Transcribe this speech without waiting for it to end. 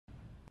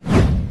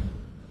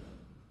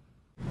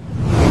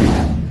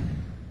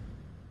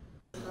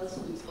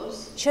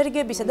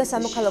შერიგებისა და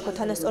სამოქალაქო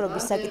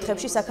თანასწორობის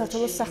საკითხებში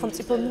საქართველოს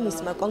სახელმწიფო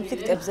მინისტრმა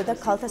კონფლიქტებზე და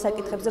ქალთა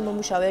საკითხებზე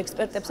მომუშავე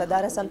ექსპერტებსა და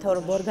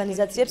არასამთავრობო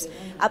ორგანიზაციებს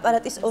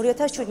აპარატის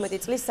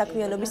 2017 წლის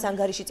საქმიანობის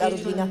ანგარიში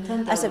წარუდგინა.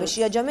 ასევე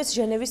შეაჯამეს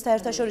ჟენევის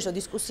საერთაშორისო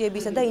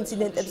დისკუსიებისა და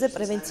ინციდენტებზე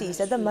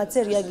პრევენციისა და მათზე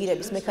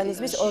რეაგირების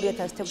მექანიზმის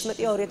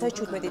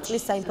 2016-2017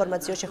 წლის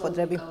საინფორმაციო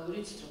შეხვედრები.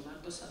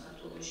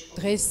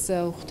 დღეს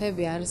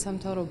ვხვდები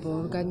არასამთავრობო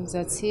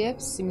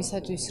ორგანიზაციებს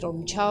იმისათვის, რომ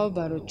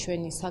ჩავაბაროთ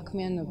ჩვენი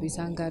საქმიანობის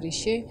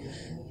ანგარიში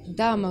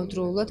და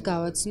ამავდროულად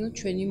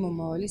გავაცნოთ ჩვენი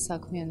მომავალი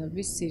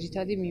საქმიანობის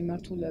ძირითადი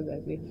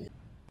მიმართულებები.